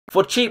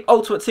For cheap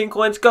Ultimate Team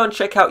coins, go and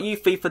check out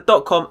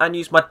ufifa.com and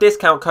use my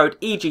discount code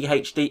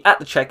EzekielGamingHD at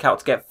the checkout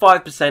to get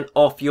 5%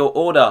 off your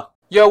order.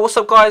 Yo, what's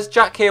up guys,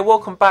 Jack here,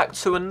 welcome back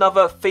to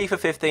another FIFA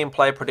 15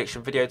 player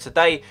prediction video.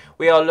 Today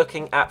we are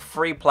looking at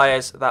 3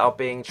 players that are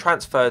being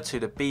transferred to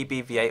the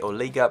BBVA or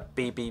Liga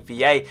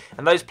BBVA,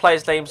 and those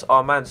players' names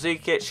are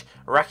Mandzukic,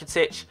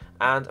 Rakitic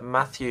and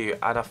Mathieu,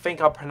 and I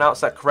think I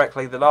pronounced that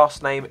correctly. The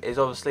last name is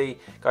obviously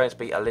going to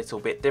be a little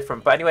bit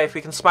different, but anyway, if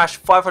we can smash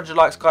 500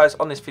 likes guys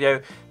on this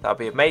video, that would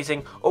be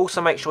amazing.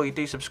 Also make sure you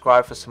do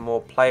subscribe for some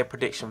more player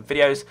prediction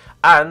videos,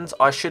 and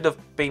I should have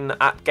been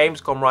at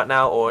Gamescom right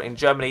now or in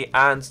Germany,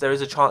 and there is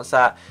a chance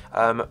that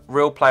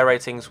real player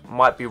ratings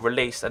might be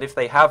released, and if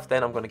they have,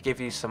 then I'm going to give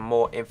you some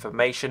more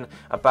information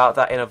about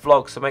that in a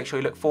vlog, so make sure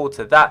you look forward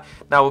to that.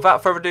 Now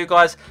without further ado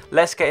guys,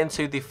 let's get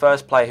into the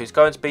first player, who's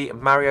going to be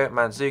Mario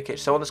Mandzukic.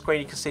 So on the screen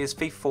you can see his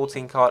FIFA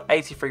 14 card,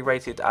 83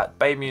 rated at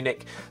Bayern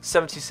Munich,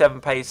 77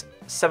 pace,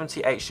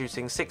 78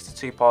 shooting,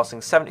 62 passing,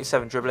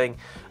 77 dribbling,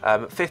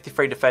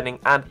 53 defending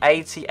and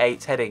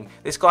 88 heading.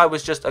 This guy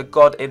was just a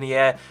god in the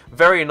air,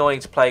 very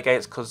annoying to play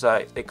against because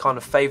it kind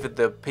of favoured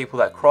the people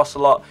that cross a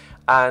lot.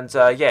 And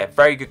yeah,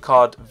 very good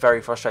card,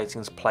 very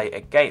frustrating to play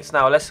against.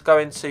 Now let's go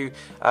into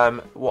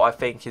what I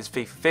think his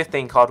FIFA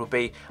 15 card will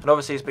be. And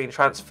obviously he's been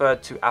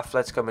transferred to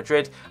Athletico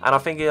Madrid, and I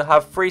think he'll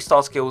have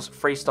 3-star skills,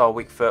 3-star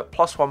weak foot,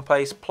 +1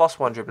 pace,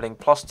 +1 dribbling,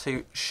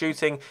 +2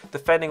 shooting.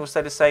 Defending will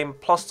stay the same,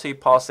 +2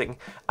 passing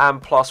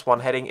and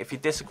 +1 heading. If you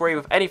disagree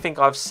with anything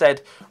I've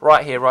said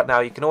right here, right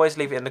now, you can always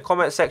leave it in the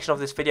comment section of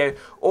this video,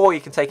 or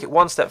you can take it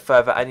one step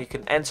further and you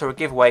can enter a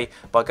giveaway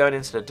by going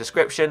into the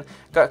description,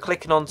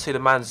 clicking onto the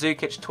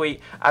Mandzukic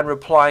tweet and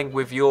replying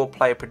with your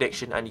player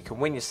prediction, and you can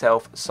win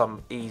yourself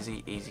some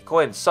easy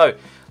coins. So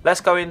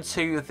let's go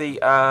into the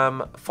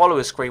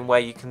followers screen where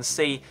you can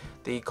see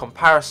the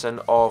comparison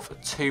of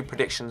 2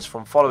 predictions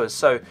from followers.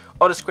 So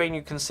on the screen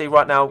you can see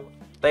right now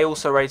they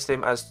also rated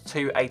him as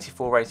 2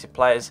 84 rated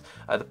players.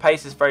 The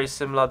pace is very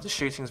similar, the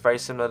shooting is very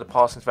similar, the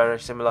passing is very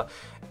similar.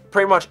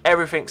 Pretty much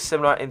everything's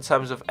similar in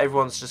terms of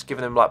everyone's just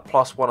giving him like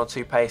 +1 or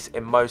 2 pace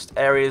in most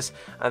areas,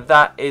 and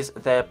that is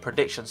their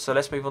prediction. So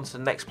let's move on to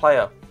the next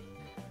player.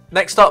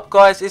 Next up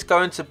guys is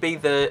going to be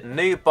the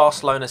new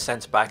Barcelona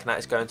centre-back, and that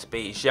is going to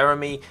be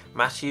Jeremy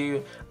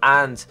Mathieu.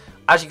 And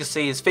as you can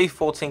see, his FIFA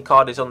 14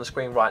 card is on the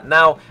screen right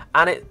now,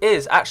 and it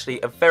is actually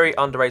a very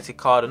underrated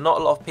card, and not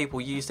a lot of people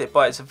used it,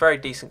 but it's a very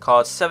decent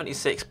card.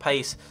 76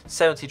 pace,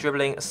 70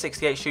 dribbling,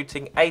 68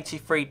 shooting,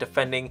 83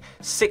 defending,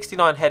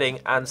 69 heading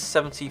and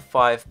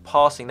 75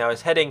 passing. Now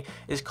his heading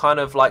is kind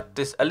of like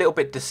this, a little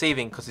bit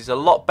deceiving, because he's a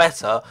lot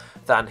better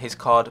than his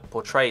card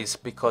portrays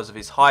because of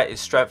his height, his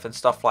strength and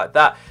stuff like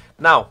that.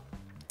 Now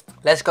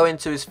let's go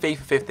into his FIFA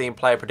 15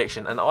 player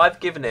prediction, and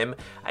I've given him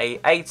a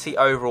 80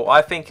 overall.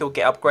 I think he'll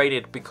get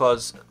upgraded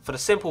because, for the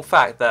simple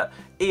fact that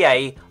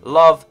EA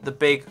love the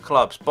big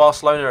clubs,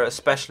 Barcelona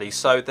especially,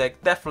 so they're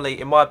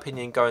definitely, in my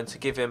opinion, going to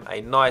give him a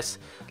nice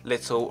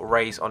little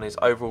raise on his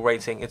overall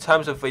rating. In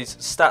terms of his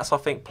stats, I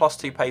think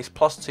 +2 pace,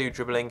 +2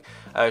 dribbling,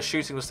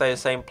 shooting will stay the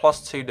same,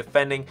 +2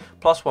 defending,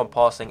 +1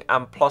 passing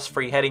and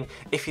 +3 heading.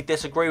 If you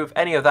disagree with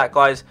any of that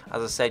guys,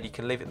 as I said, you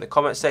can leave it in the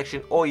comment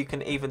section, or you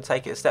can even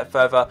take it a step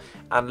further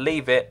and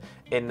leave it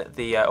in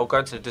the or go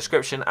into the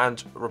description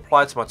and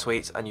reply to my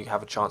tweets, and you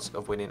have a chance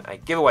of winning a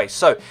giveaway.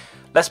 So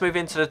let's move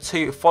into the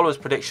 2 followers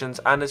predictions,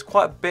 and there's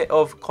quite a bit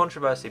of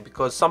controversy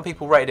because some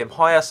people rated him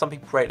higher, some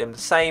people rated him the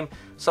same,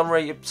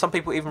 some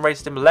people even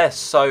rated him less.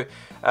 So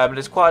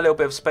there's quite a little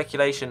bit of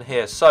speculation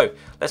here. So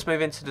let's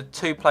move into the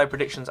 2 player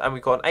predictions, and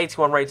we've got an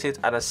 81 rated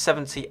and a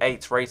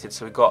 78 rated.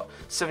 So we've got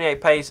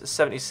 78 pace,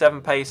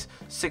 77 pace,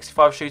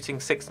 65 shooting,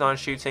 69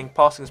 shooting,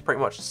 passing is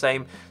pretty much the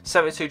same,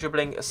 72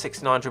 dribbling,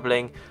 69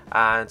 dribbling,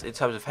 and in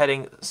terms of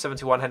heading,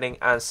 71 heading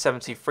and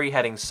 73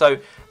 heading. So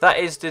that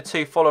is the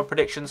 2 follower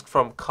predictions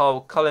from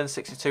Carl Cullen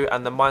 62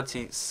 and the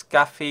Mighty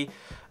Scaffy.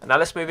 And now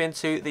let's move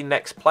into the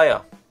next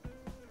player.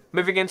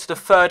 Moving into the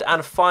 3rd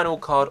and final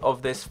card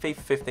of this FIFA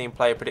 15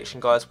 player prediction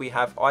guys, we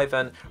have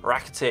Ivan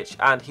Rakitic,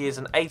 and he is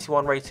an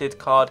 81 rated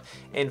card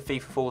in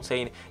FIFA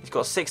 14. He's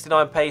got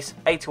 69 pace,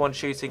 81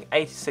 shooting,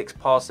 86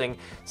 passing,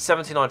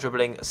 79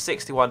 dribbling,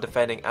 61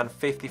 defending and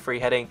 53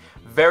 heading.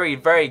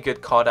 Very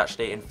good card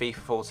actually in FIFA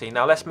 14.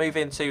 Now let's move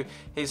into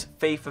his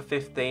FIFA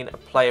 15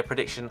 player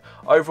prediction.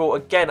 Overall,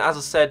 again, as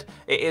I said,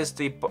 it is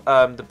the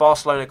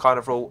Barcelona kind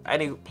of rule.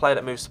 Any player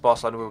that moves to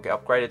Barcelona will get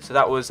upgraded, so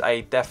that was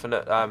a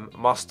definite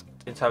must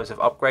in terms of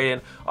upgrading.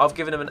 I've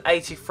given him an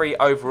 83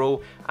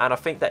 overall, and I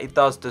think that he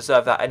does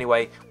deserve that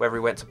anyway, whether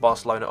he went to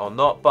Barcelona or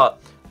not. But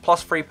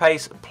 +3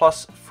 pace,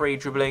 +3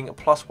 dribbling,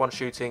 +1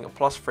 shooting,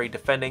 +3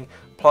 defending,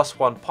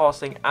 +1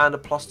 passing and a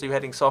 +2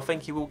 heading. So I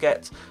think he will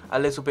get a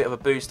little bit of a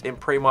boost in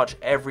pretty much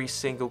every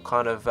single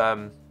kind of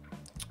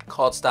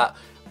card stat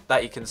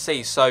that you can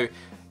see. So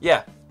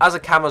yeah, as a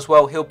cam as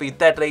well, he'll be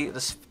deadly.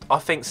 I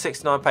think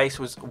 69 pace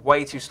was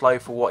way too slow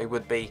for what he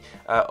would be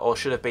or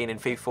should have been in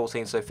FIFA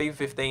 14. So FIFA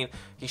 15,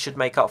 he should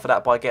make up for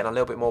that by getting a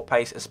little bit more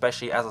pace,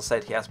 especially, as I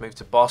said, he has moved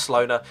to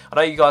Barcelona. I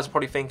know you guys are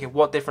probably thinking,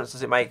 what difference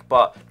does it make?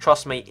 But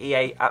trust me,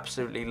 EA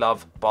absolutely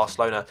love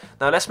Barcelona.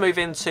 Now let's move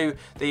into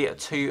the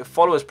two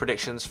followers'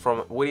 predictions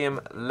from William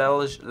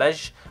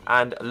Lej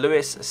and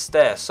Luis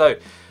Ster. So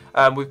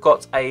we've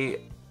got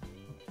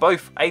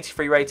both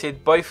 83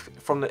 rated, both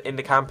from in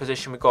the cam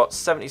position. We've got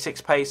 76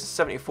 pace,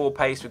 74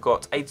 pace, we've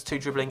got 82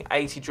 dribbling,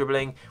 80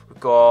 dribbling, we've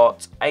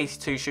got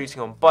 82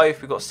 shooting on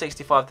both, we've got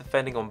 65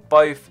 defending on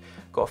both,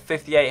 we've got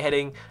 58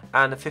 heading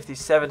and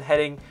 57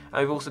 heading,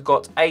 and we've also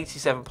got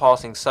 87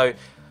 passing. So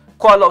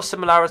quite a lot of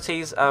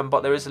similarities,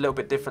 but there is a little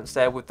bit difference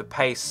there with the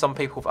pace. Some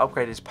people have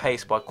upgraded his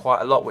pace by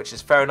quite a lot, which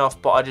is fair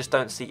enough, but I just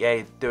don't see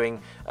EA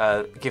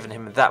giving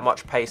him that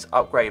much pace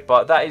upgrade.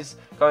 But that is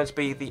going to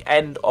be the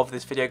end of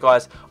this video,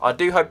 guys. I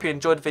do hope you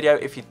enjoyed the video.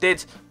 If you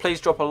did, please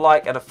drop a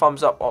like and a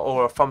thumbs up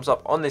or a thumbs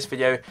up on this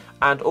video,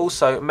 and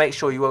also make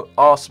sure you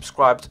are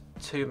subscribed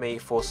to me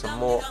for some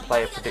more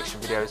player prediction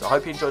videos. I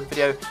hope you enjoyed the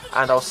video,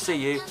 and I'll see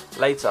you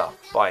later.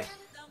 Bye.